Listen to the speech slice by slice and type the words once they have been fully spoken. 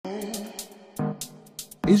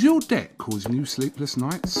Is your debt causing you sleepless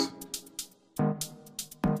nights?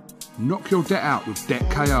 Knock your debt out with Debt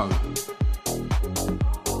KO.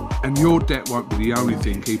 And your debt won't be the only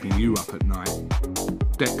thing keeping you up at night.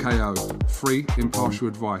 Debt KO, free, impartial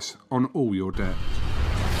advice on all your debt.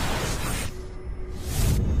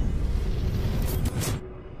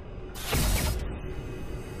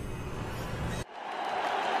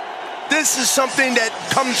 This is something that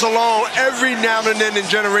comes along every now and then in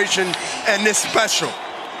generation, and it's special.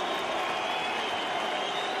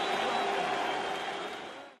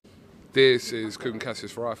 This is Courtenay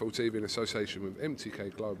for IFL TV in association with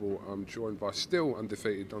MTK Global. I'm joined by still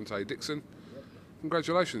undefeated DONTE DIXON.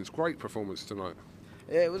 Congratulations, great performance tonight.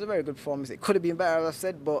 Yeah, it was a very good performance. It could have been better, as I've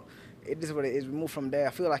said, but it is what it is. We moved from there. I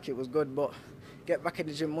feel like it was good, but get back in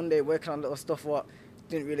the gym Monday, working on little stuff what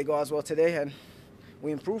didn't really go as well today, and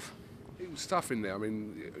we improve. It was tough in there. I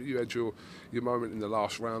mean, you had your moment in the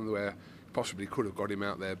last round where you possibly could have got him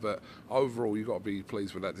out there, but overall you've got to be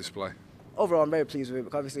pleased with that display. Overall, I'm very pleased with it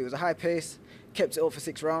because obviously it was a high pace, kept it up for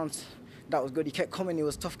 6 rounds. That was good. He kept coming. He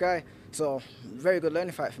was a tough guy. So, very good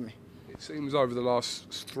learning fight for me. It seems over the last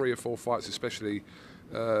 3 or 4 fights, especially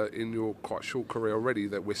in your quite short career already,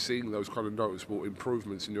 that we're seeing those kind of noticeable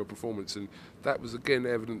improvements in your performance, and that was again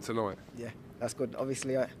evident tonight. Yeah, that's good.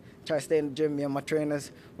 Obviously, I try to stay in the gym. Me and my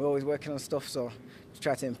trainers, we're always working on stuff, so just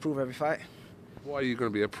try to improve every fight. Why are you going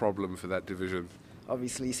to be a problem for that division?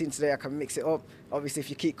 Obviously, you seen today I can mix it up. Obviously, if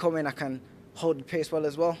you keep coming, I can hold the pace well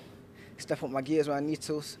as well. Step up my gears when I need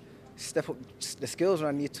to. Step up the skills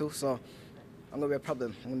when I need to. So I'm going to be a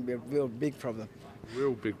problem. I'm going to be a real big problem.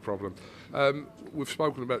 Real big problem. We've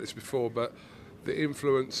spoken about this before, but the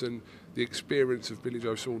influence and the experience of Billy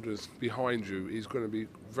Joe Saunders behind you is going to be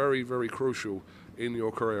very, very crucial in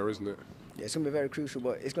your career, isn't it? Yeah, it's going to be very crucial,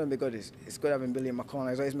 but it's going to be good. It's good having Billy in my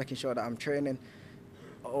corner. He's always making sure that I'm training,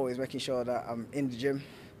 always making sure that I'm in the gym,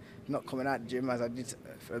 not coming out the gym as I did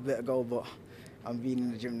for a bit ago, but I'm being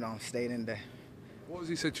in the gym now, staying in there. What has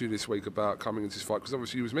he said to you this week about coming into this fight? Because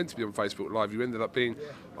obviously you was meant to be on Facebook Live. You ended up being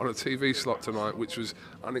on a TV slot tonight, which was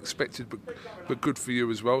unexpected but good for you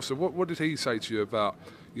as well. So what did he say to you about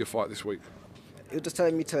your fight this week? He was just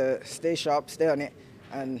telling me to stay sharp, stay on it,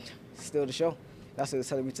 and steal the show. That's what he was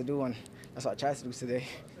telling me to do, and that's what I tried to do today.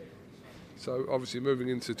 So obviously moving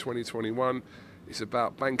into 2021, it's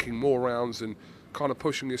about banking more rounds and kind of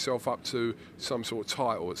pushing yourself up to some sort of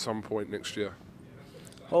title at some point next year.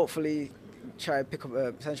 Hopefully try to pick up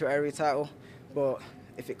a potential area title, but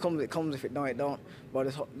if it comes, it comes. If it don't, it don't. But I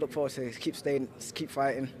just look forward to keep staying, keep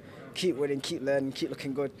fighting, keep winning, keep learning, keep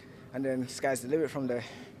looking good, and then sky's the limit from there.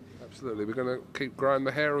 Absolutely. We're going to keep growing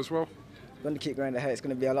the hair as well? We're going to keep growing the hair. It's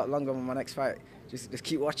going to be a lot longer than my next fight. Just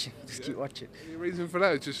keep watching. Just keep watching. Any reason for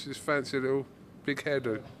that? Just fancy a little big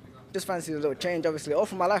hairdo? Just fancy a little change, obviously. All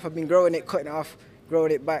through my life I've been growing it, cutting it off,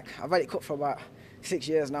 growing it back. I've had it cut for about 6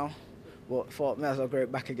 years now, but thought may as well grow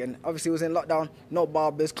it back again. Obviously it was in lockdown, no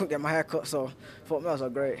barbers, couldn't get my hair cut, so thought may as well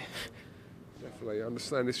grow it. Definitely. I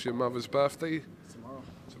understand this is your mother's birthday? Tomorrow.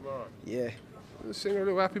 Tomorrow? Yeah. Sing her a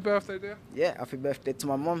little happy birthday, dear? Yeah, happy birthday to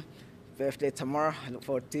my mum. Birthday tomorrow. I look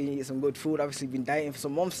forward to eating some good food. Obviously been dieting for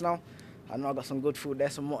some months now. I know I got some good food there,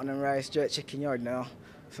 some mutton and rice, jerk chicken yard now.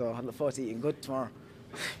 So I look forward to eating good tomorrow.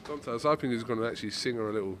 Dante, I was hoping he was going to actually sing her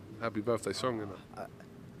a little happy birthday song, you know.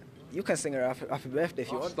 You can sing her happy birthday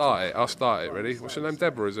if you want. I'll start it, ready? What's your name,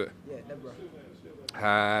 Deborah, is it? Yeah, Deborah.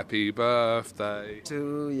 Happy birthday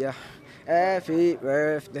to ya. Happy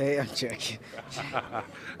birthday. I'm joking.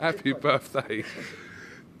 Happy birthday.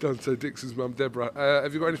 Dante DIXON's mum, Deborah.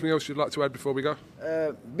 Have you got anything else you'd like to add before we go?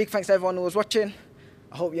 Big thanks to everyone who was watching.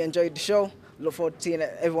 I hope you enjoyed the show. Look forward to seeing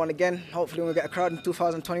everyone again. Hopefully we'll get a crowd in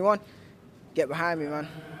 2021. Get behind me, man.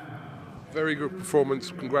 Very good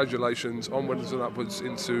performance. Congratulations. Onwards and upwards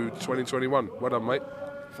into 2021. Well done, mate.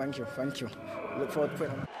 Thank you, thank you. Look forward to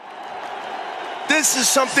putting on. This is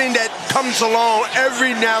something that comes along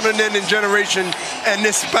every now and then in generation, and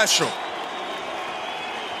it's special.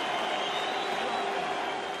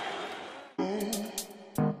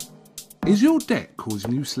 Is your debt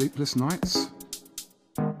causing you sleepless nights?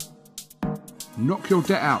 Knock your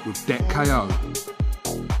debt out with Debt KO.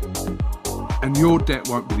 And your debt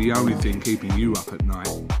won't be the only thing keeping you up at night.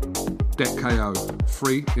 Debt KO,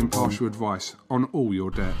 free, impartial advice on all your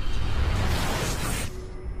debt.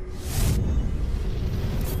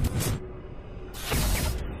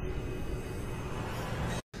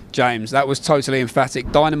 James, that was totally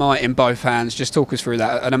emphatic. Dynamite in both hands. Just talk us through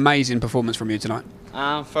that. An amazing performance from you tonight.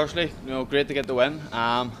 Firstly, great to get the win.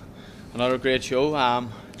 Another great show.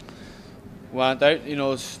 Went out,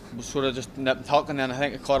 was sort of just nip and tuck, and then I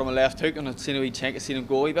think I caught him a left hook, and I'd seen a wee chink, I'd seen him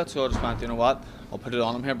go a wee bit, so I just went, you know what, I'll put it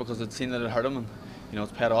on him here because I'd seen that it hurt him, and you know,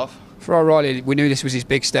 it's paid off. For O'Reilly, we knew this was his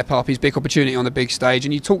big step up, his big opportunity on the big stage,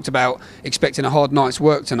 and you talked about expecting a hard night's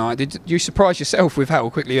work tonight. Did you surprise yourself with how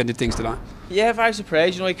quickly you ended things tonight? Yeah, very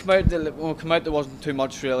surprised. You know, when we came out, there wasn't too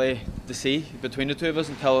much really to see between the two of us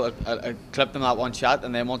until I clipped him that one shot,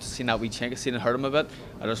 and then once I seen that wee chink, I seen it hurt him a bit.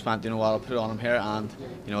 I just went, you know what, I'll put it on him here, and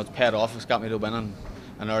you know, it's paid off. It's got me to win on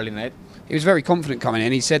an early night. He was very confident coming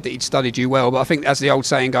in. He said that he'd studied you well, but I think, as the old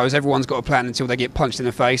saying goes, everyone's got a plan until they get punched in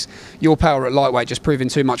the face. Your power at lightweight just proving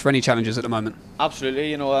too much for any challengers at the moment. Absolutely.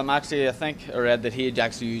 You know, I think I read that he had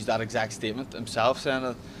actually used that exact statement himself, saying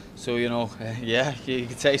it. So, you know, yeah, you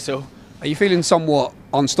could say so. Are you feeling somewhat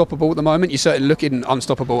unstoppable at the moment? You're certainly looking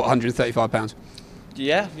unstoppable at 135 pounds.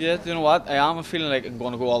 Yeah, you know what? I am. I'm feeling like I'm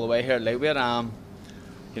going to go all the way here at lightweight.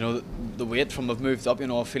 You know, the weight from I've moved up, you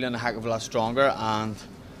know, I'm feeling a heck of a lot stronger and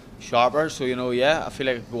sharper, so you know, yeah, I feel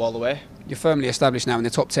like I can go all the way. You're firmly established now in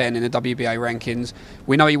the top 10 in the WBA rankings.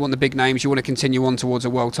 We know you want the big names, you want to continue on towards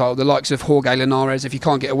a world title. The likes of Jorge, Linares, if you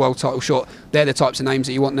can't get a world title shot, they're the types of names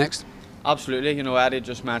that you want next? Absolutely. You know, Eddie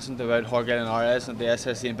just mentioned about Jorge Linares and the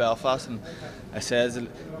SSC in Belfast, and I says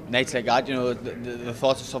nights like that, you know, the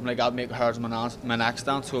thoughts of something like that make it hard my neck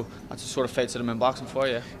stand, so that's the sort of fights that I'm in boxing for,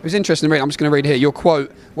 yeah. It was interesting to read. I'm just going to read here your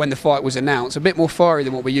quote when the fight was announced, a bit more fiery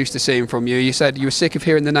than what we're used to seeing from you. You said you were sick of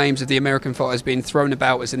hearing the names of the American fighters being thrown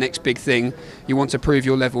about as the next big thing. You want to prove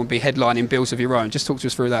your level and be headlining bills of your own. Just talk to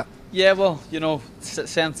us through that. Yeah, well, you know,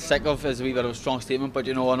 saying sick of is a wee bit of a strong statement, but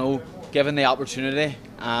you know, I know given the opportunity,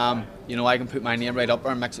 you know, I can put my name right up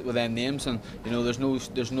there and mix it with them names, and you know, there's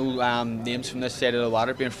no names from this side of the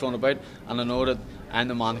water being thrown about, and I know that I'm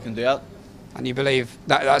the man that can do it. And you believe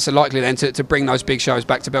that's likely then to bring those big shows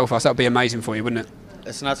back to Belfast? That would be amazing for you, wouldn't it?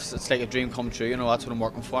 It's like a dream come true, you know, that's what I'm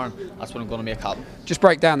working for, and that's what I'm going to make happen. Just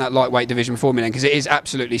break down that lightweight division for me then, because it is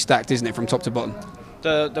absolutely stacked, isn't it, from top to bottom?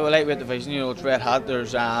 The lightweight division, you know, it's red hot.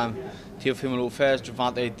 There's Teofimo Lopez,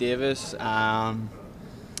 Gervonta Davis,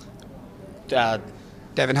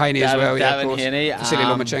 Devin Haney as well, yeah, of course. Haney, Vasily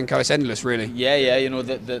Lomachenko. It's endless, really. Yeah, you know,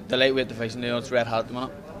 the lightweight division, you know, it's red hot at the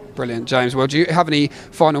minute. Brilliant, James. Well, do you have any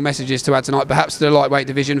final messages to add tonight, perhaps to the lightweight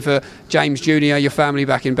division for James Jr., your family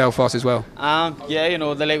back in Belfast as well? Yeah, you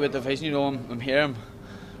know, the lightweight division, you know, I'm here.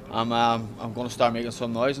 I'm going to start making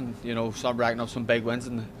some noise and, you know, start racking up some big wins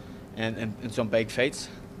and some big fights.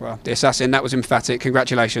 Well, the Assassin, that was emphatic.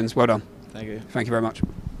 Congratulations. Well done. Thank you. Thank you very much.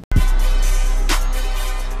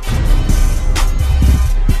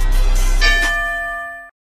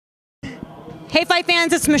 Hey Fight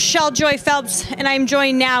fans, it's Michelle Joy Phelps, and I'm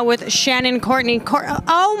joined now with Shannon Courtenay.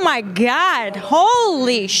 Oh my God,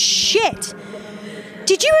 holy shit.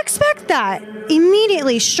 Did you expect that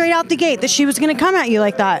immediately, straight out the gate, that she was going to come at you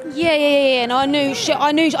like that? Yeah. No, I knew.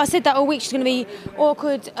 I said that all week. She's going to be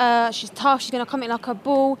awkward. She's tough. She's going to come in like a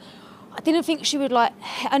ball. I didn't think she would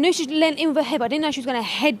I knew she'd lent in with her head, but I didn't know she was going to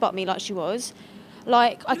headbutt me like she was.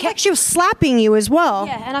 Like she was slapping you as well.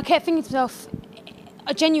 Yeah, and I kept thinking to myself,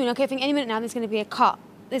 I kept thinking, any minute now there's going to be a cut.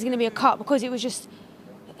 There's going to be a cut, because it was just,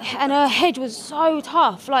 and her head was so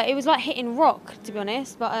tough. Like, it was like hitting rock, to be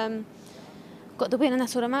honest. But got the win, and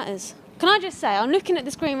that's all that matters. Can I just say, I'm looking at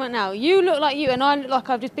the screen right now. You look like you, and I look like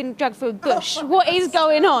I've just been dragged through a bush. What is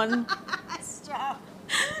going on? Stop.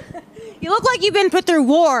 You look like you've been put through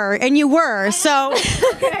war, and you were, so.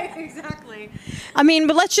 Okay, exactly. I mean,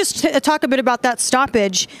 but let's just talk a bit about that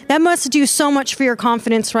stoppage. That must do so much for your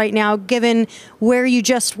confidence right now, given where you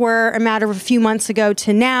just were a matter of a few months ago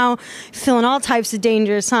to now, feeling all types of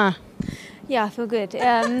dangers, huh? Yeah, I feel good.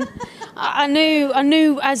 I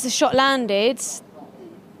knew as the shot landed,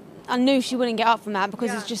 I knew she wouldn't get up from that,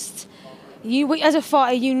 because it's just, you as a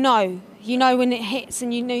fighter, you know when it hits,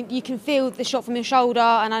 and you can feel the shot from your shoulder,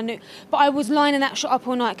 and I knew. But I was lining that shot up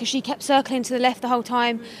all night, because she kept circling to the left the whole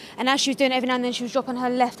time, and as she was doing it, every now and then she was dropping her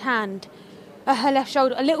left hand, her left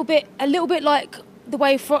shoulder, a little bit like the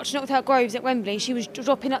way Frotch knocked out Groves at Wembley. She was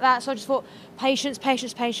dropping like that, so I just thought, patience,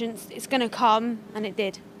 it's going to come, and it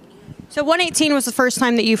did. So 118 was the first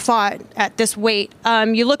time that you fought at this weight.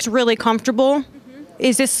 You looked really comfortable.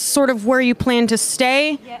 Is this sort of where you plan to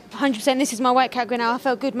stay? Yeah, 100%. This is my weight category now. I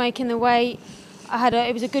felt good making the weight.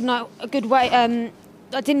 It was a good night, a good weight. I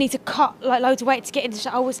didn't need to cut like loads of weight to get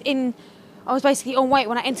into. I was basically on weight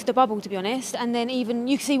when I entered the bubble, to be honest. And then even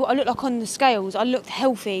you can see what I looked like on the scales. I looked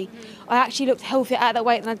healthy. I actually looked healthier at that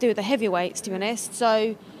weight than I do at the heavier weights, to be honest.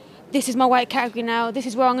 So this is my weight category now. This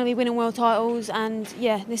is where I'm going to be winning world titles, and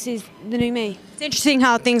yeah, this is the new me. It's interesting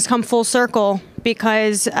how things come full circle,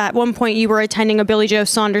 because at one point you were attending a Billy Joe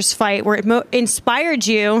Saunders fight where it inspired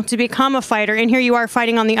you to become a fighter, and here you are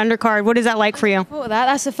fighting on the undercard. What is that like for you?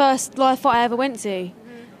 That's the first live fight I ever went to.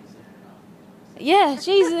 Yeah,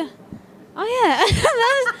 Jesus. Oh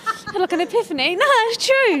yeah, like an epiphany. No, it's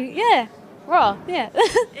true. Yeah. Raw. Yeah.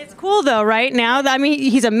 It's cool though, right? Now, I mean,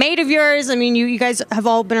 he's a mate of yours. I mean, you guys have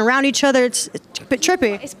all been around each other. It's a bit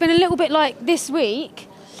trippy. It's been a little bit like this week.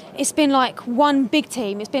 It's been like one big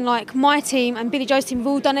team. It's been like my team and Billy Joe's team. We've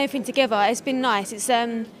all done everything together. It's been nice. It's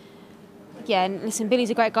yeah. And listen, Billy's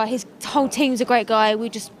a great guy. His whole team's a great guy. We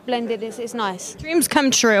just blended. It's nice. Dreams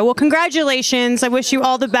come true. Well, congratulations. I wish you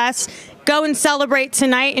all the best. Go and celebrate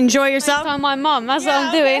tonight. Enjoy yourself. That's my mum. That's what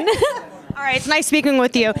I'm doing. All right. It's nice speaking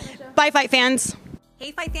with you. Bye, Fight fans.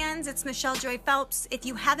 Hey Fight fans, it's Michelle Joy Phelps. If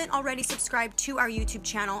you haven't already subscribed to our YouTube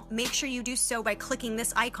channel, make sure you do so by clicking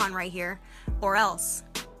this icon right here, or else.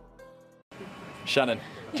 Shannon,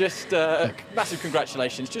 just massive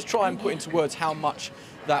congratulations. Just try and put into words how much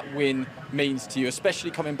that win means to you, especially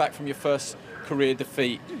coming back from your first career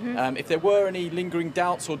defeat. If there were any lingering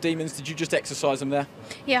doubts or demons, did you just exercise them there?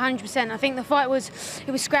 Yeah, 100%. I think the fight was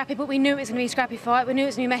scrappy, but we knew it was going to be a scrappy fight. We knew it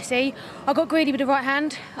was going to be messy. I got greedy with the right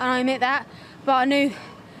hand, and I admit that. But I knew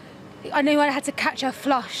I had to catch her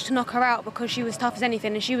flush to knock her out because she was tough as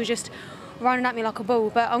anything, and she was just running at me like a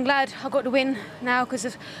bull. But I'm glad I got the win now because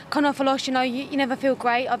of coming off a loss. You know, you never feel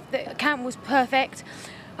great. The camp was perfect.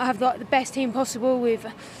 I have the best team possible with,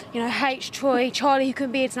 you know, H, Troy, Charlie, who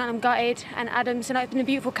couldn't be here tonight, I'm gutted, and Adam. So it's been a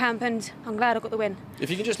beautiful camp, and I'm glad I got the win. If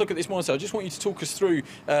you can just look at this monitor, I just want you to talk us through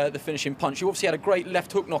the finishing punch. You obviously had a great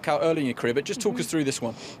left hook knockout early in your career, but just talk us through this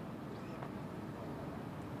one.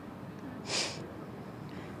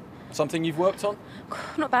 Something you've worked on?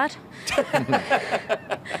 Not bad.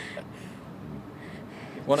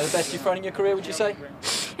 One of the best you've thrown in your career, would you say?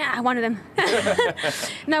 Yeah, one of them.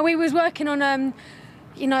 No, we was working on,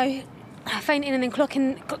 you know, feinting and then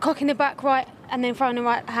clocking the back right and then throwing the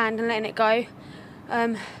right hand and letting it go.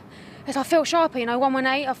 As I feel sharper, you know,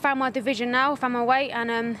 118, I've found my division now, I found my weight,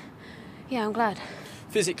 and yeah, I'm glad.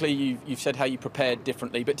 Physically, you've said how you prepared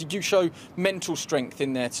differently, but did you show mental strength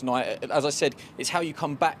in there tonight? As I said, it's how you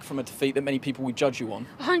come back from a defeat that many people would judge you on.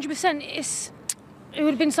 100%. It would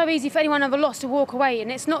have been so easy for anyone ever lost to walk away,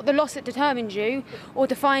 and it's not the loss that determines you or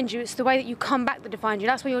defines you, it's the way that you come back that defines you.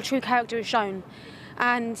 That's where your true character is shown.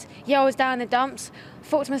 And yeah, I was down in the dumps.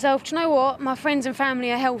 Thought to myself, do you know what? My friends and family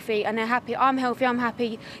are healthy and they're happy. I'm healthy, I'm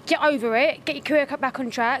happy. Get over it, get your career back on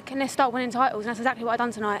track, and let's start winning titles. And that's exactly what I've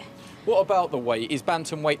done tonight. What about the weight? Is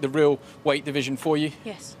bantamweight the real weight division for you?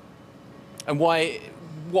 Yes. And why?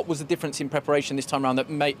 What was the difference in preparation this time around that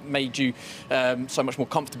made you so much more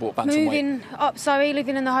comfortable at bantamweight? Moving up Surrey,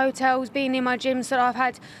 living in the hotels, being in my gyms, so that I've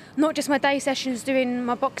had not just my day sessions doing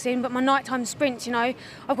my boxing, but my nighttime sprints. You know,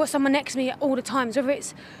 I've got someone next to me all the time. So whether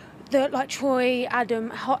it's like Troy,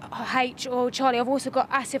 Adam, H, or Charlie, I've also got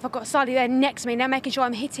Asif, I've got Sully there next to me. They're making sure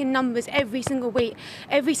I'm hitting numbers every single week.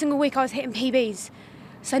 Every single week I was hitting PBs.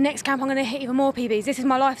 So next camp I'm going to hit even more PBs. This is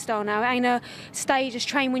my lifestyle now. It ain't a stay, just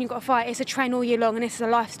train when you've got a fight. It's a train all year long, and this is a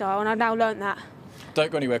lifestyle, and I've now learnt that.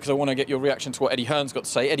 Don't go anywhere, because I want to get your reaction to what Eddie Hearn's got to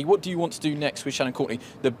say. Eddie, what do you want to do next with Shannon Courtenay?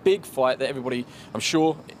 The big fight that everybody, I'm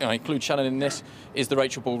sure, include Shannon in this, is the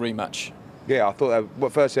Rachel Ball rematch. Yeah, I thought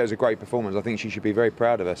that, firstly, it was a great performance. I think she should be very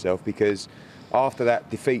proud of herself, because after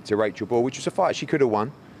that defeat to Rachel Ball, which was a fight she could have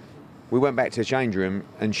won, we went back to the change room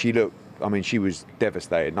and she looked, I mean, she was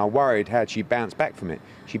devastated, and I worried how she bounced back from it.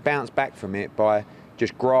 She bounced back from it by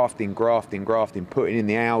just grafting, putting in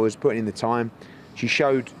the hours, putting in the time. She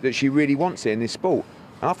showed that she really wants it in this sport,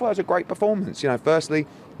 and I thought it was a great performance. You know, firstly,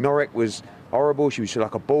 Norek was horrible. She was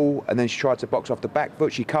like a ball, and then she tried to box off the back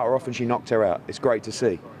foot. She cut her off and she knocked her out. It's great to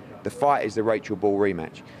see. The fight is the Rachel Ball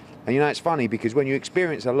rematch. And you know, it's funny because when you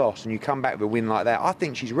experience a loss and you come back with a win like that, I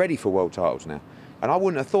think she's ready for world titles now. And I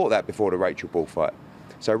wouldn't have thought that before the Rachel Ball fight.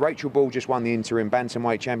 So Rachel Ball just won the interim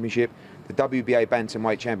bantamweight championship. The WBA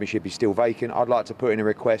bantamweight championship is still vacant. I'd like to put in a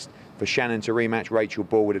request for Shannon to rematch Rachel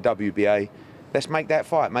Ball with the WBA. Let's make that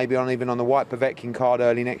fight, maybe even on the White Povetkin card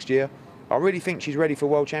early next year. I really think she's ready for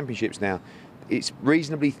world championships now. It's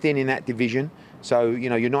reasonably thin in that division, so you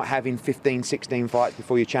know, you're not having 15, 16 fights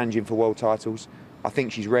before you're challenging for world titles. I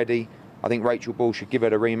think she's ready. I think Rachel Ball should give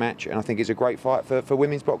her the rematch, and I think it's a great fight for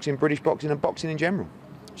women's boxing, British boxing, and boxing in general.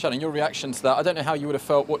 Shannon, your reaction to that, I don't know how you would have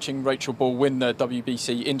felt watching Rachel Ball win the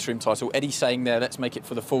WBC interim title. Eddie saying there, let's make it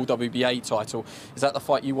for the full WBA title. Is that the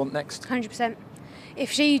fight you want next? 100%. If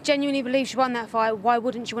she genuinely believes she won that fight, why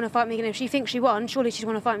wouldn't she want to fight me again? If she thinks she won, surely she'd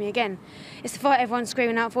want to fight me again. It's the fight everyone's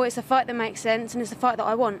screaming out for. It's the fight that makes sense, and it's the fight that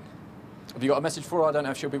I want. Have you got a message for her? I don't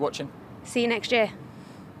know if she'll be watching. See you next year.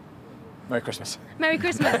 Merry Christmas. Merry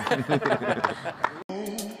Christmas.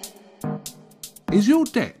 Is your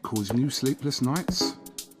debt causing you sleepless nights?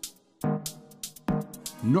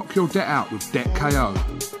 Knock your debt out with Debt KO.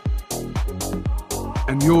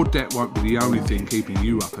 And your debt won't be the only thing keeping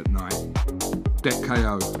you up at night. Debt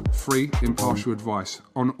KO. Free, impartial advice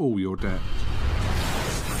on all your debt.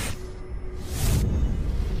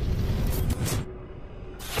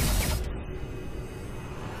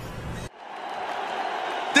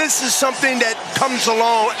 This is something that comes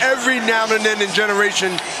along every now and then in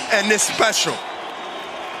generation, and it's special.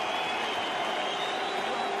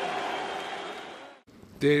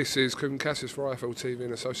 This is Kuban Cassius for IFL TV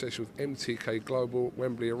in association with MTK Global,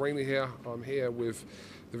 Wembley Arena here. I'm here with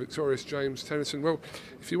the victorious James Tennyson. Well,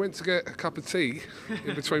 if you went to get a cup of tea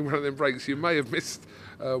in between one of them breaks, you may have missed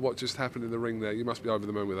what just happened in the ring there. You must be over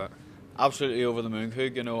the moon with that. Absolutely over the moon,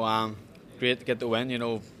 Coog. You know, great to get the win. You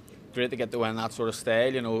know, great to get the win that sort of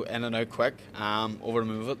style. You know, in and out quick. Over the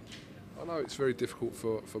moon with it. I know it's very difficult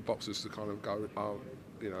for boxers to kind of go,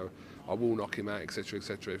 you know, I will knock him out, etc.,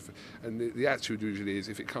 etc. And the attitude usually is,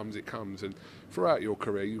 if it comes, it comes. And throughout your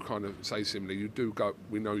career, you kind of say similarly, you do go.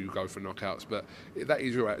 We know you go for knockouts, but that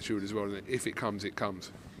is your attitude as well. And if it comes, it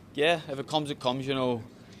comes. Yeah, if it comes, it comes. You know,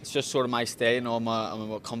 it's just sort of my style. You know, I'm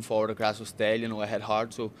a come forward aggressive style. You know, I hit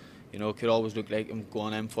hard, so you know, it could always look like I'm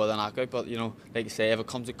going in for the knockout. But you know, like you say, if it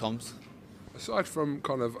comes, it comes. Aside from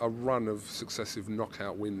kind of a run of successive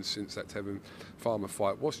knockout wins since that Tevin Farmer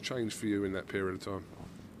fight, what's changed for you in that period of time?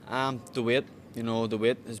 The weight, you know, the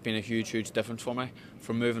weight has been a huge difference for me.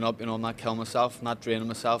 From moving up, you know, I'm not killing myself, not draining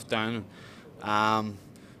myself down.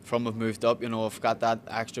 From I've moved up, you know, I've got that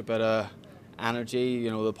extra bit of energy,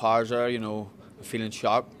 you know, the power's there, you know, I'm feeling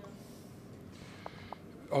sharp.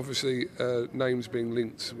 Obviously, names being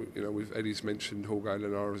linked, you know, with Eddie's mentioned Jorge,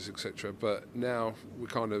 Linares, etc. But now we're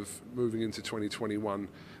kind of moving into 2021.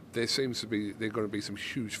 There seems to be going to be some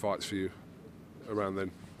huge fights for you around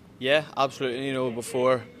then. Yeah, absolutely. You know,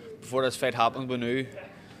 before this fight happened, we knew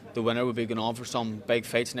the winner would be going on for some big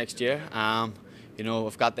fights next year. You know,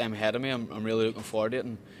 I've got them ahead of me. I'm really looking forward to it,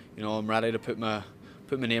 and you know, I'm ready to put my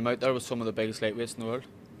name out there with some of the biggest lightweights in the world.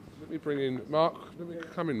 Let me bring in Mark.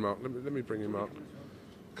 Come in, Mark. Let me bring in Mark.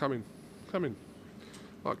 Come in.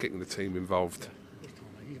 Like getting the team involved.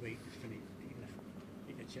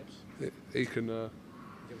 He can,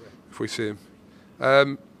 if we see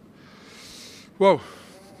him. Well,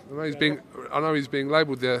 I know he's being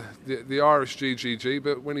labelled the Irish GGG,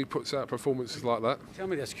 but when he puts out performances like that. Tell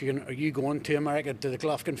me this, Kugan, are you going to America to the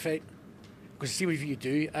Golovkin fight? Because see what you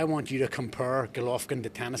do, I want you to compare Golovkin to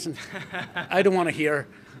Tennyson. I don't want to hear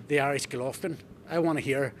the Irish Golovkin. I want to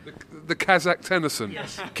hear the Kazakh Tennyson.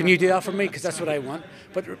 Yes. Can you do that for me? Because that's what I want.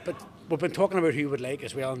 But we've been talking about who you would like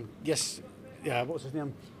as well. And yes, yeah. What was his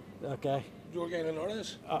name? That guy. Jorge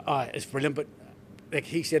Linares. It's brilliant. But like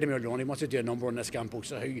he said to me earlier on, he wants to do a number on this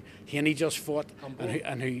Gambosa, who Haney just fought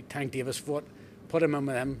and who Tank Davis fought. Put him in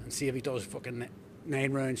with him and see if he does fucking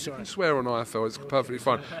 9 rounds. You can swear on IFL, it's perfectly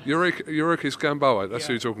fine. Eurikis Gamboa, that's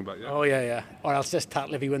who you're talking about, yeah? Oh, yeah. Or else this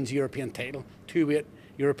Tatley, if he wins the European title, 2-weight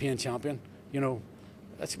European champion, you know,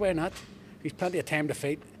 that's why not. He's plenty of time to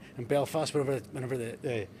fight in Belfast whenever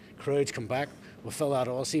the crowds come back. We'll fill that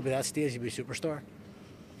all. See, by that stage, he'll be a superstar.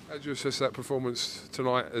 How do you assess that performance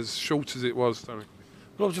tonight, as short as it was, Tony?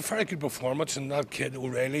 Well, it was a very good performance, and that kid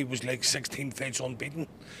O'Reilly was like 16 fights unbeaten.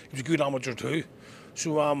 He was a good amateur too.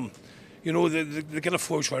 So, you know, the get a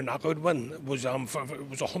 4-round knockout win was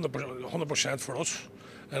 100% for us.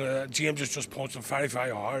 And James has just punched him very,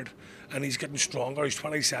 very hard, and he's getting stronger. He's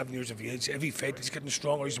 27 years of age. Every fight he's getting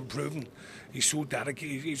stronger. He's improving. He's so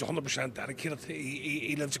dedicated. He's 100% dedicated.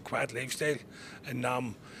 He lives a quiet lifestyle,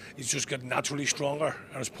 and he's just getting naturally stronger.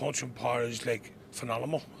 And his punching power is like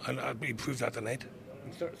phenomenal, and he proved that tonight.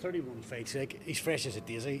 31 fights, like he's fresh as a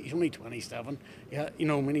daisy. He's only 27. Yeah, you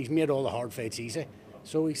know, I mean, he's made all the hard fights easy.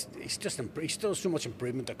 So he's still so much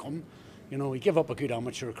improvement to come. You know, he gave up a good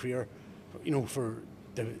amateur career, you know,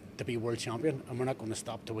 to be world champion, and we're not going to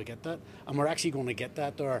stop till we get that. And we're actually going to get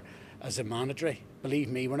that there as a mandatory. Believe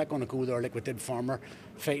me, we're not going to go there like we did Farmer,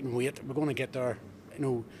 fight and wait. We're going to get there, you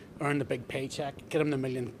know, earn the big paycheck, get him the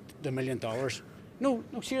 $1 million. No,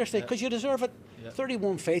 seriously, because you deserve it. Yeah.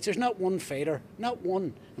 31 fights. There's not one fighter, not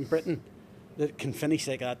one in Britain, that can finish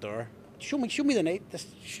like that there. Show me the night.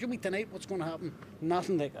 Show me tonight what's going to happen.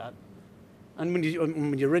 Nothing like that. And when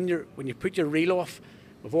you put your reel off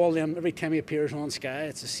of all them, every time he appears on Sky,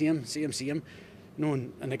 it's the same. You know,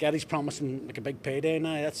 and the guy he's promising like a big payday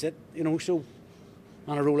now. That's it. You know, so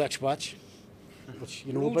on a Rolex watch, which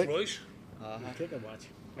you know about. I'll take a watch.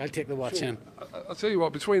 I'll take the watch in. I'll tell you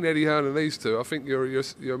what, between Eddie Hearn and these two, I think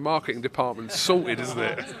your marketing department's sorted, isn't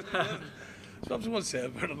it? So I was going to say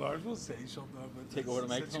about it, I was going to say something about take over the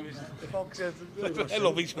microphone. I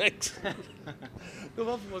love his mix. No,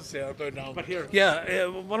 I was going to say about now. But here. Yeah,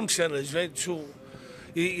 what I'm saying is, right, so,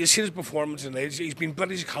 You see his performance in age. He's been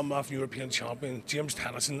British Commonwealth European champion, James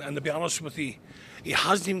Tennyson, and to be honest with you, he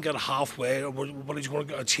hasn't even got halfway of what he's going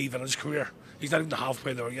to achieve in his career. He's not even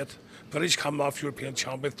halfway there yet. British Commonwealth European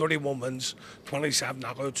champion, 31 wins, 27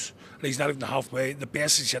 knockouts, and he's not even halfway. The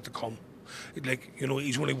best is yet to come. Like, you know,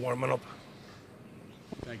 he's only warming up.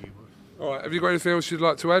 Thank you. All right, have you got anything else you'd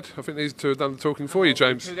like to add? I think these two have done the talking for you,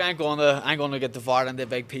 James. I'm going to get devoured in the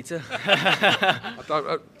big pizza.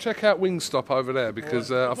 Check out Wingstop over there,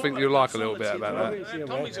 because I think you'll like a little bit about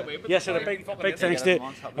that. Yes, and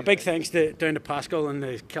a big thanks to down to Pascal and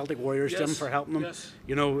the Celtic Warriors gym for helping them.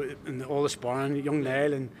 You know, and all the sparring, young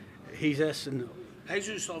Niall and Jesus and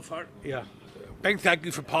Jesus so far. Yeah. Big thank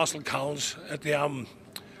you for Pascal Collins at the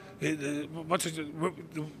what's it?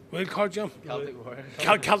 The wild card, Jim? Celtic Warriors.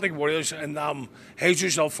 Celtic Warriors and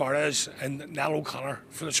Jesus Alvarez and Nell O'Connor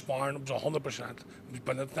for the sparring. It was 100%.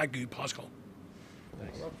 But thank you, Pascal.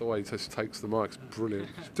 I love the way he just takes the mic. It's brilliant.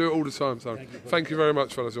 Do it all the time, so thank you very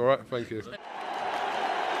much, fellas. All right, thank you.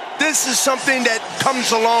 This is something that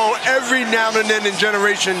comes along every now and then in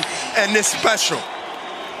generation, and it's special.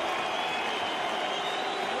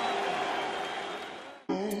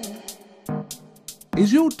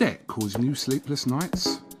 Is your debt causing you sleepless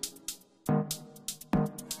nights?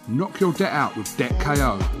 Knock your debt out with Debt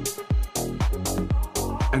KO.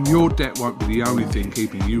 And your debt won't be the only thing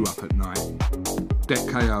keeping you up at night. Debt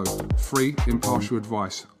KO, free, impartial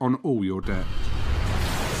advice on all your debt.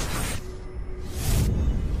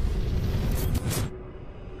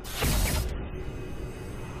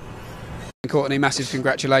 Courtenay, massive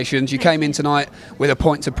congratulations. You came in tonight with a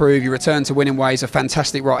point to prove. You returned to winning ways, a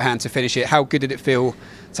fantastic right hand to finish it. How good did it feel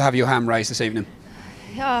to have your hand raised this evening?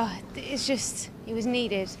 It's just, it was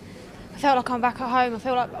needed. I felt like I'm back at home. I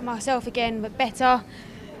feel like myself again, but better.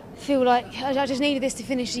 I feel like I just needed this to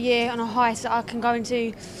finish the year on a high so I can go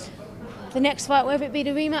into the next fight, whether it be the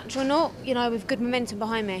rematch or not, you know, with good momentum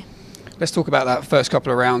behind me. Let's talk about that first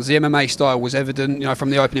couple of rounds. The MMA style was evident, you know,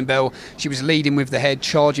 from the opening bell. She was leading with the head,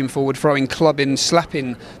 charging forward, throwing, clubbing,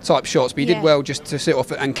 slapping type shots. But you did well just to sit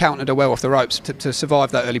off and countered her well off the ropes to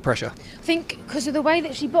survive that early pressure. I think because of the way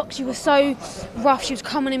that she boxed, she was so rough. She was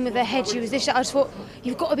coming in with her head. She was this. I just thought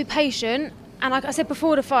you've got to be patient. And like I said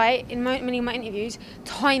before the fight, in many of my interviews,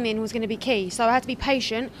 timing was going to be key. So I had to be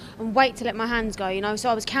patient and wait to let my hands go, you know.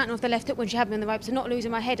 So I was counting off the left hook when she had me on the ropes and not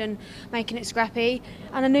losing my head and making it scrappy.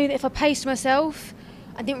 And I knew that if I paced myself,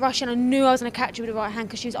 I didn't rush in, I knew I was going to catch her with the right hand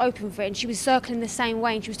because she was open for it and she was circling the same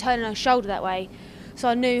way and she was turning her shoulder that way. So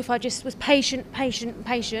I knew if I just was patient,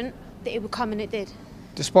 that it would come, and it did.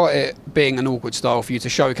 Despite it being an awkward style for you to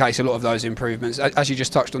showcase a lot of those improvements, as you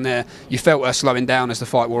just touched on there, you felt her slowing down as the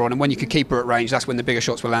fight wore on, and when you could keep her at range, that's when the bigger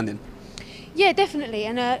shots were landing. Yeah, definitely,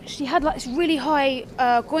 and she had like this really high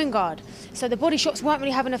groin guard, so the body shots weren't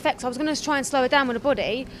really having an effect. So I was going to try and slow her down with the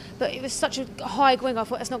body, but it was such a high groin guard, I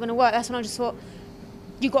thought that's not going to work. That's when I just thought,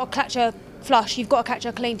 you've got to catch her flush, you've got to catch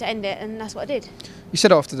her clean to end it, and that's what I did. You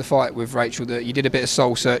said after the fight with Rachel that you did a bit of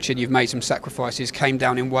soul searching, you've made some sacrifices, came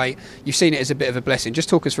down in weight, you've seen it as a bit of a blessing. Just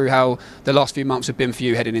talk us through how the last few months have been for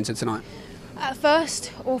you heading into tonight. At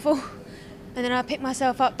first, awful, and then I picked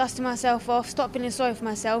myself up, dusted myself off, stopped feeling sorry for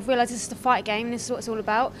myself, realised this is a fight game and this is what it's all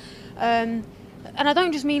about. And I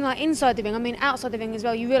don't just mean like inside the ring, I mean outside the ring as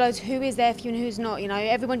well. You realise who is there for you and who's not, you know.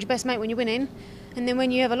 Everyone's your best mate when you're winning, and then when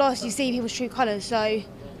you have a loss, you see people's true colours. So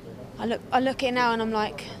I look at it now and I'm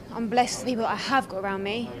like, I'm blessed with the people that I have got around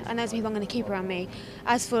me, and those people I'm going to keep around me.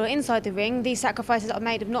 As for inside the ring, these sacrifices that I've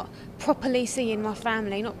made of not properly seeing my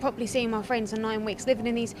family, not properly seeing my friends for 9 weeks, living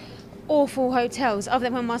in these awful hotels, other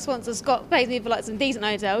than when my sponsor Scott pays me for like some decent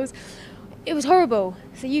hotels, it was horrible.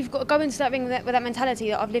 So you've got to go into that ring with that mentality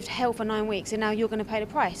that I've lived hell for 9 weeks and now you're going to pay the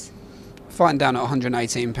price. Fighting down at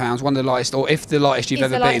 £118, one of the lightest, or if the lightest you've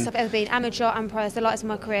ever been. It's the lightest I've ever been, amateur and pro, it's the lightest of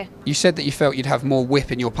my career. You said that you felt you'd have more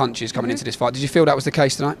whip in your punches coming into this fight. Did you feel that was the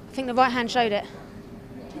case tonight? I think the right hand showed it.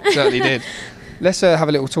 Certainly did. Let's have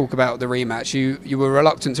a little talk about the rematch. You were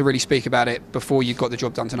reluctant to really speak about it before you got the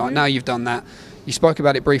job done tonight. Now you've done that. You spoke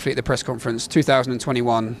about it briefly at the press conference.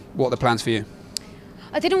 2021, what are the plans for you?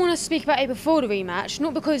 I didn't want to speak about it before the rematch,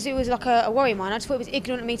 not because it was like a worry of mine. I just thought it was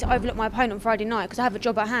ignorant of me to overlook my opponent on Friday night because I have a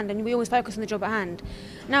job at hand and we always focus on the job at hand.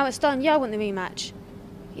 Now it's done, yeah, I want the rematch.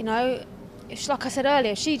 You know, it's like I said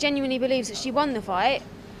earlier, she genuinely believes that she won the fight,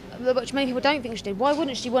 which many people don't think she did. Why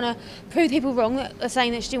wouldn't she want to prove people wrong that are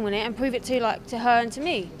saying that she didn't win it and prove it to her and to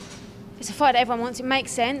me? It's a fight that everyone wants, it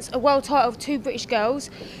makes sense. A world title of 2 British girls.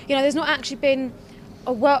 You know, there's not actually been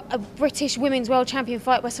a British women's world champion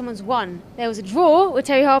fight where someone's won. There was a draw with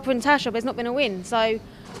Terry Harper and Tasha, but it's not been a win. So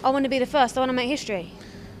I want to be the first. I want to make history.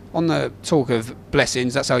 On the talk of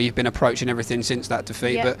blessings, that's how you've been approaching everything since that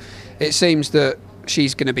defeat. But it seems that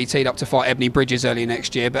she's going to be teed up to fight Ebony Bridges early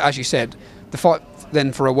next year. But as you said, the fight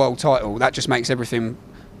then for a world title, that just makes everything,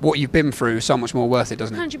 what you've been through, so much more worth it,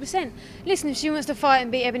 doesn't it? 100%. Listen, if she wants to fight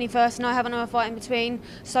and beat Ebony first and I have another fight in between,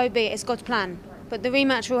 so be it. It's God's plan. But the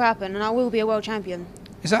rematch will happen and I will be a world champion.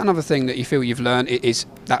 Is that another thing that you feel you've learned? It is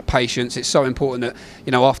that patience. It's so important that,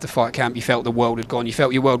 you know, after fight camp you felt the world had gone, you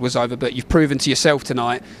felt your world was over, but you've proven to yourself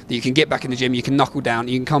tonight that you can get back in the gym, you can knuckle down,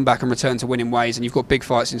 you can come back and return to winning ways, and you've got big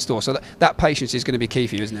fights in store. So that patience is going to be key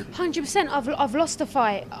for you, isn't it? 100%. I've lost a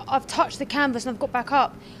fight. I've touched the canvas and I've got back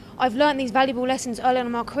up. I've learned these valuable lessons early on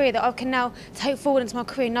in my career that I can now take forward into my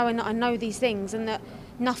career, knowing that I know these things and that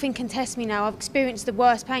nothing can test me now. I've experienced the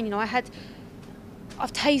worst pain. You know,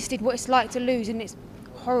 I've tasted what it's like to lose, and it's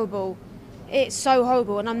horrible. It's so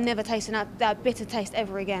horrible, and I'm never tasting that bitter taste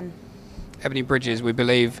ever again. Ebony Bridges, we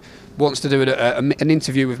believe, wants to do an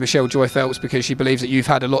interview with Michelle Joy Phelps because she believes that you've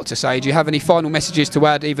had a lot to say. Do you have any final messages to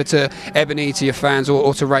add, either to Ebony, to your fans,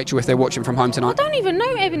 or to Rachel if they're watching from home tonight? I don't even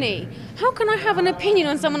know Ebony. How can I have an opinion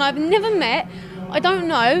on someone I've never met? I don't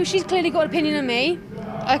know. She's clearly got an opinion on me.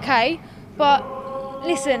 Okay, but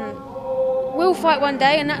listen, we'll fight one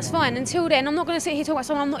day and that's fine. Until then, I'm not going to sit here talking about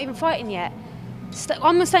someone I'm not even fighting yet.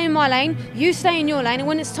 I'm going to stay in my lane, you stay in your lane, and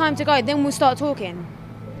when it's time to go, then we'll start talking.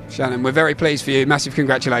 Shannon, we're very pleased for you. Massive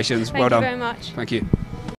congratulations. Well done. Thank you very much. Thank you.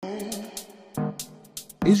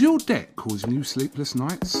 Is your debt causing you sleepless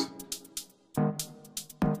nights?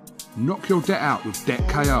 Knock your debt out with Debt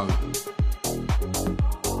KO.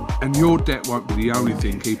 And your debt won't be the only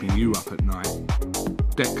thing keeping you up at night.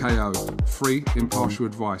 Debt KO. Free, impartial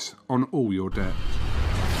advice on all your debt.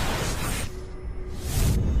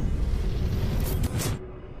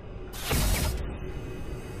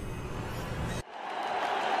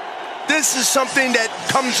 This is something that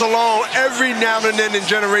comes along every now and then in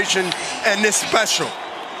generation, and it's special.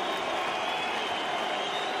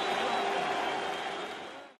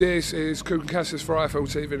 This is Kugan Cassius for IFL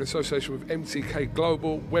TV in association with MTK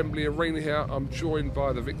Global, Wembley Arena here. I'm joined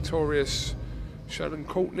by the victorious Shannon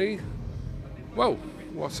Courtenay. Well,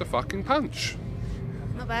 what's a fucking punch?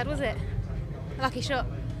 Not bad, was it? Lucky shot.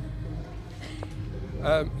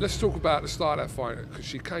 Let's talk about the start of that fight, because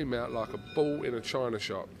she came out like a bull in a china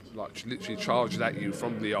shop. Like, she literally charged at you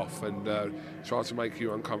from the off and tried to make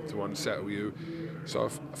you uncomfortable, unsettle you. So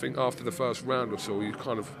I think after the first round or so, you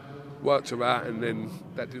kind of worked her out, and then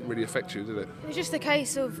that didn't really affect you, did it? It was just a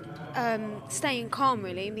case of staying calm,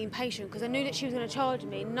 really, and being patient, because I knew that she was going to charge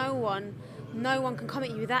me. No one can come at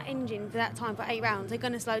you with that engine for that time for 8 rounds. They're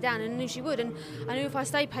going to slow down, and I knew she would. And I knew if I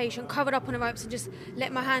stayed patient, covered up on the ropes, and just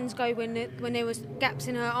let my hands go when there was gaps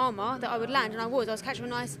in her armour, that I would land, and I was. I was catching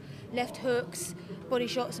nice left hooks, body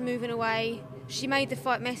shots, moving away. She made the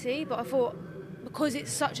fight messy, but I thought, because it's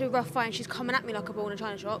such a rough fight and she's coming at me like a ball in a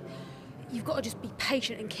china shop, you've got to just be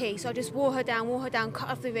patient and key. So I just wore her down, cut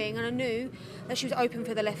off the ring, and I knew that she was open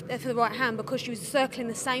for the right hand, because she was circling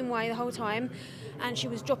the same way the whole time, and she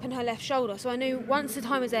was dropping her left shoulder. So I knew once the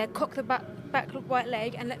time was there, cock the back right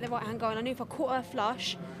leg and let the right hand go. And I knew if I caught her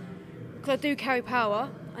flush, because I do carry power,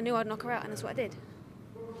 I knew I'd knock her out, and that's what I did.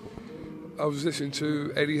 I was listening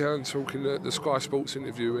to Eddie Hearn talking at the Sky Sports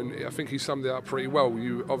interview, and I think he summed it up pretty well.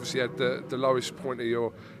 You obviously had the lowest point of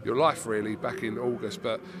your life, really, back in August,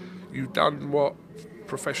 but you've done what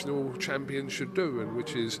professional champions should do, and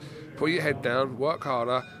which is put your head down, work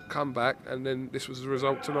harder, come back, and then this was the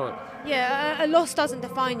result tonight. Yeah, a loss doesn't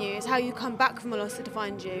define you. It's how you come back from a loss that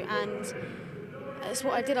defines you, and that's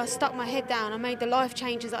what I did. I stuck my head down. I made the life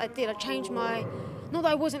changes that I did. I changed not that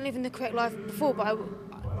I wasn't living the correct life before, but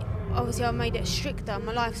obviously I made it stricter.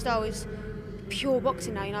 My lifestyle is pure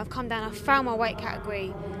boxing now. You know, I've come down, I've found my weight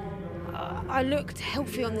category. I looked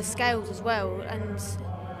healthy on the scales as well, and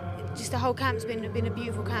just the whole camp's been a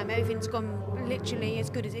beautiful camp. Everything's gone literally as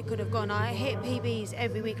good as it could have gone. I hit PBs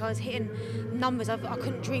every week. I was hitting numbers I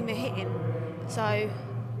couldn't dream of hitting. So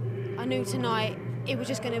I knew tonight it was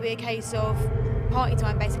just going to be a case of party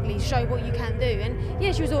time, basically. Show what you can do. And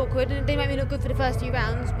yeah, she was awkward, and it didn't make me look good for the first few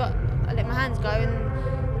rounds, but I let my hands go, and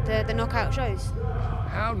the knockout shows.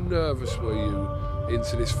 How nervous were you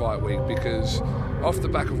into this fight week? Because off the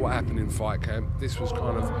back of what happened in fight camp, this was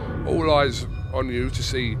kind of all eyes on you to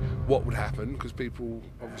see what would happen, because people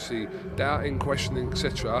obviously doubting, questioning,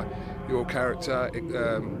 etc. your character,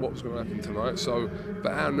 what was going to happen tonight. So,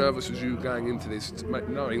 but how nervous was you going into this,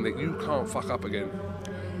 knowing that you can't fuck up again?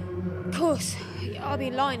 Of course, I'd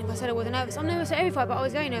be lying if I said I wasn't nervous. I'm nervous at every fight, but I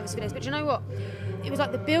was very nervous for this. But you know what? It was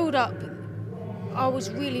like the build-up. I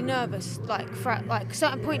was really nervous. Like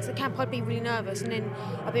certain points of the camp, I'd be really nervous, and then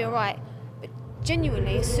I'd be all right. But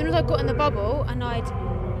genuinely, as soon as I got in the bubble and I'd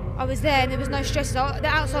I was there and there was no stress. The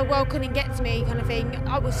outside world couldn't get to me, kind of thing.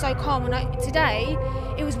 I was so calm. And today,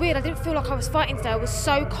 it was weird. I didn't feel like I was fighting today. I was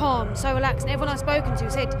so calm, so relaxed. And everyone I've spoken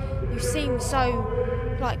to said, you seem so,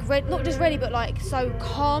 like, not just ready, but like so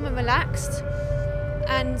calm and relaxed.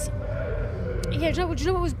 And yeah, do you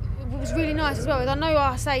know what was really nice as well? Is I know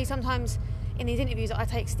I say sometimes in these interviews that I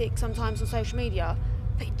take sticks sometimes on social media,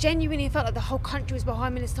 but it genuinely felt like the whole country was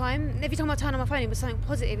behind me this time. And every time I turned on my phone, it was something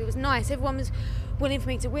positive. It was nice. Everyone was willing for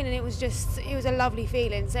me to win, and it was a lovely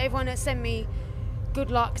feeling. So everyone that sent me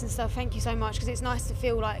good lucks and stuff, thank you so much, because it's nice to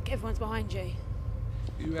feel like everyone's behind you.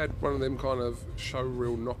 You had one of them kind of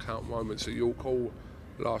showreel knockout moments at York Hall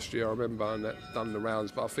last year, I remember, and that done the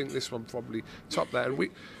rounds, but I think this one probably topped that. And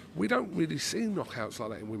we don't really see knockouts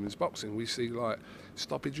like that in women's boxing. We see like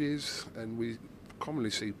stoppages, and we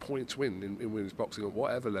commonly see points win in women's boxing at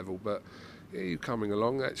whatever level, but yeah, you coming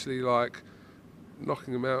along actually like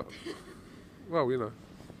knocking them out. Well, you know.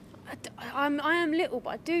 I am little,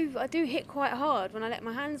 but I do hit quite hard when I let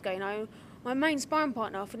my hands go. You know, my main sparring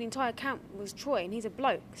partner for the entire camp was Troy, and he's a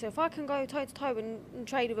bloke. So if I can go toe to toe and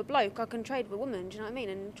trade with a bloke, I can trade with a woman. Do you know what I mean?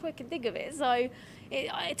 And Troy can think of it. So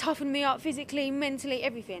it toughened me up physically, mentally,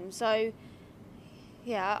 everything. So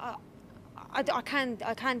yeah, I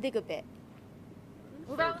can dig a bit.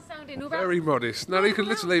 Without sounding very modest. No, you can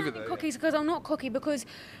literally leave it there. Cocky, because I'm not cocky, because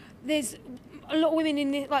there's a lot of women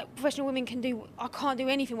in this, like professional women can do. I can't do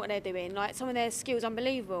anything what they're doing. Like some of their skills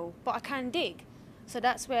unbelievable, but I can dig. So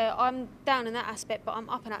that's where I'm down in that aspect, but I'm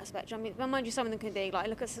up in that aspect. I mean, mind you, some of them can dig. Like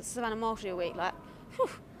look at Savannah Marshall a week. Like, whew.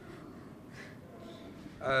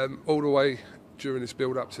 All the way during this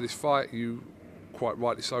build up to this fight, you quite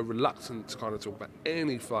rightly so reluctant to kind of talk about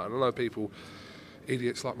any fight. And I know people.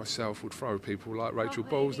 Idiots like myself would throw people like Rachel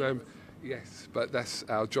Ball's name. Yes, but that's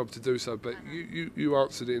our job to do so. But you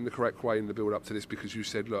answered it in the correct way in the build up to this, because you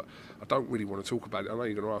said, look, I don't really want to talk about it. I know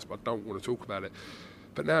you're going to ask, but I don't want to talk about it.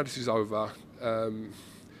 But now this is over,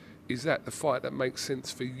 is that the fight that makes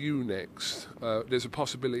sense for you next? There's a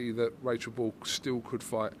possibility that Rachel Ball still could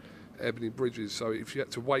fight Ebony Bridges. So if you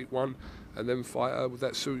had to wait one and then fight her, would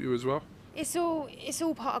that suit you as well? It's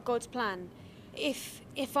all part of God's plan.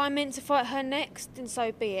 If I'm meant to fight her next, then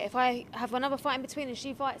so be it. If I have another fight in between and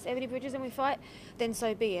she fights Ebony Bridges and we fight, then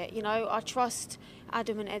so be it. You know, I trust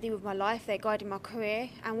Adam and Eddie with my life. They're guiding my career,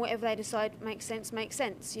 and whatever they decide makes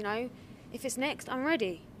sense. You know, if it's next, I'm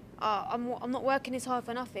ready. I'm not working this hard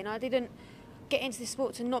for nothing. I didn't get into this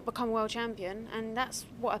sport to not become a world champion, and that's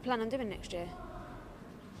what I plan on doing next year.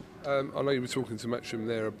 I know you were talking to Matchroom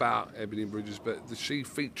there about Ebony Bridges, but does she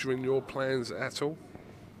feature in your plans at all?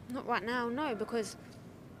 Not right now, no, because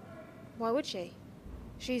why would she?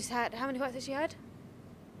 She's had, how many fights has she had?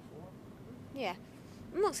 Yeah.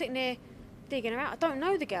 I'm not sitting there digging her out. I don't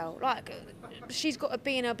know the girl. Like, she's got a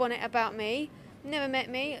bee in her bonnet about me. Never met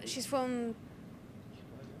me. She's from,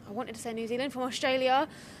 I wanted to say New Zealand, from Australia.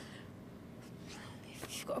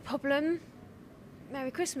 If you've got a problem,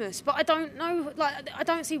 Merry Christmas. But I don't know, like, I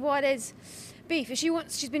don't see why there's beef. If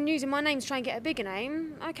she's been using my name to try and get a bigger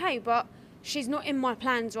name, okay, but she's not in my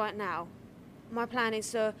plans right now. My plan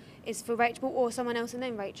is for Rachel or someone else and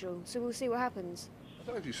then Rachel. So we'll see what happens. I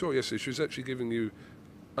don't know if you saw yesterday, she was actually giving you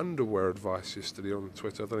underwear advice yesterday on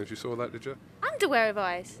Twitter. I don't know if you saw that, did you? Underwear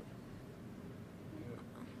advice?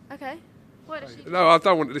 Yeah. Okay. Why does she... No, I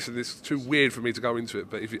don't want to listen. It's too weird for me to go into it,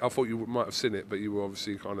 but I thought you might have seen it, but you were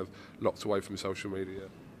obviously kind of locked away from social media.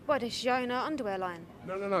 Why does she own her underwear line?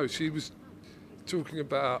 No. She was talking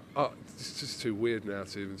about, it's just too weird now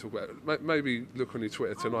to even talk about it. Maybe look on your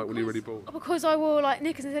Twitter tonight when you're really bored. Because I wore like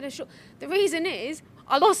knickers instead of shorts. The reason is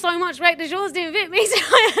I lost so much weight the shorts didn't fit me, so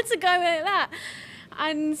I had to go with that.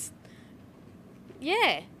 And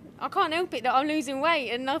yeah, I can't help it that I'm losing weight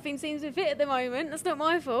and nothing seems to fit at the moment. That's not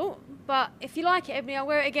my fault. But if you like it, Ebony, I'll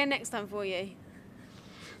wear it again next time for you.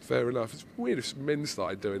 Fair enough. It's weird if men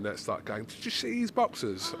started doing that, start going, did you see his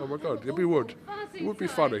boxers? Oh my God, it would. It would be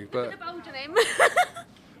funny, but...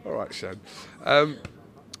 All right, Shan.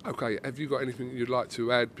 Okay, have you got anything you'd like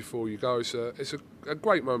to add before you go? It's a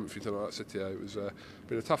great moment for you tonight, I said to you. It was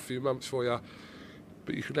been a tough few months for you,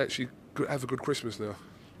 but you can actually have a good Christmas now.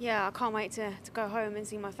 Yeah, I can't wait to go home and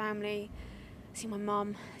see my family, see my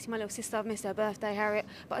mum, see my little sister. I've missed her birthday, Harriet.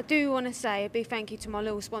 But I do want to say a big thank you to my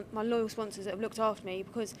loyal sponsors that have looked after me,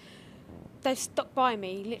 because they've stuck by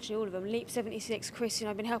me, literally all of them. Leap 76, Chris,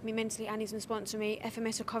 been helping me mentally. Annie's been sponsoring me.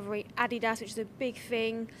 FMS Recovery, Adidas, which is a big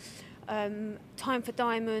thing. Time for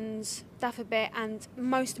Diamonds, Daffabet, and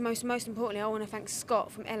most importantly, I want to thank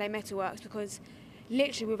Scott from LA Metalworks, because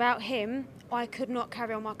literally without him, I could not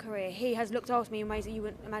carry on my career. He has looked after me in ways that you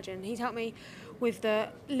wouldn't imagine. He's helped me with the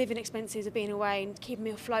living expenses of being away and keeping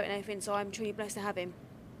me afloat and everything, so I'm truly blessed to have him.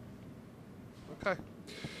 Okay.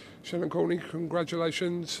 Shannon, Courtenay,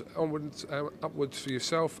 congratulations, onwards, upwards for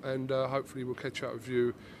yourself, and hopefully we'll catch up with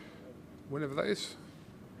you whenever that is.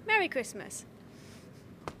 Merry Christmas.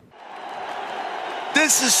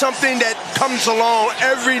 This is something that comes along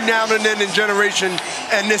every now and then in generation,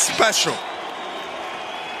 and it's special.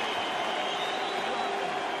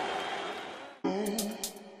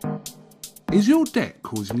 Is your debt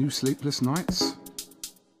causing you sleepless nights?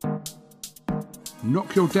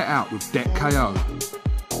 Knock your debt out with Debt KO.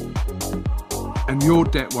 And your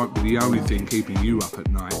debt won't be the only thing keeping you up at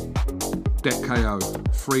night. Debt KO,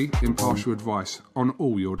 free, impartial advice on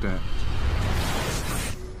all your debt.